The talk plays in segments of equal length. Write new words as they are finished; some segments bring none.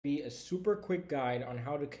Be a super quick guide on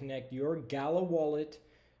how to connect your Gala wallet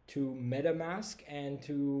to MetaMask and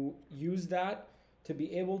to use that to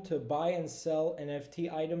be able to buy and sell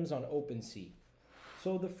NFT items on OpenSea.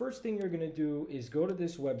 So the first thing you're going to do is go to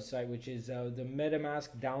this website, which is the MetaMask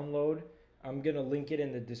download. I'm going to link it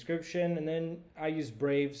in the description, and then I use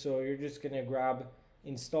Brave, so you're just going to grab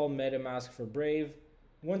install MetaMask for Brave.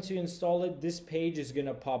 Once you install it, this page is going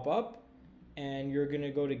to pop up and you're going to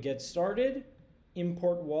go to get started,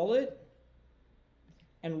 import wallet,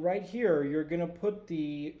 and right here you're going to put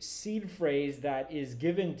the seed phrase that is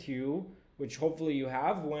given to you, which hopefully you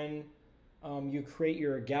have when you create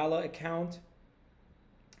your Gala account.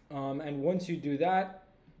 And once you do that,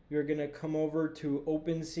 you're going to come over to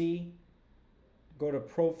OpenSea, go to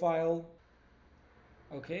profile.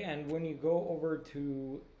 Okay, and when you go over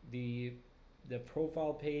to the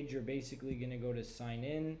profile page, you're basically going to go to sign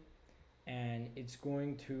in, and it's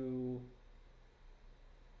going to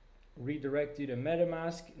redirect you to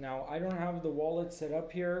MetaMask. Now, I don't have the wallet set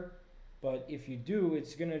up here, but if you do,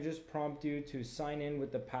 it's going to just prompt you to sign in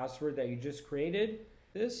with the password that you just created.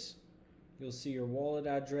 You'll see your wallet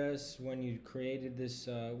address when you created this,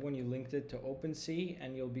 when you linked it to OpenSea,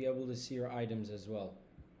 and you'll be able to see your items as well.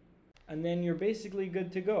 And then you're basically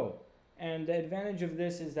good to go. And the advantage of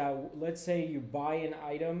this is that, let's say you buy an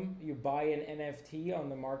item, you buy an NFT on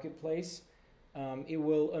the marketplace, it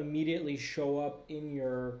will immediately show up in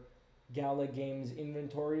your Gala Games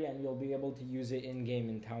inventory, and you'll be able to use it in-game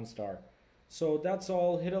in Townstar. So that's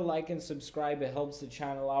all. Hit a like and subscribe. It helps the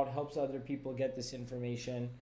channel out, helps other people get this information.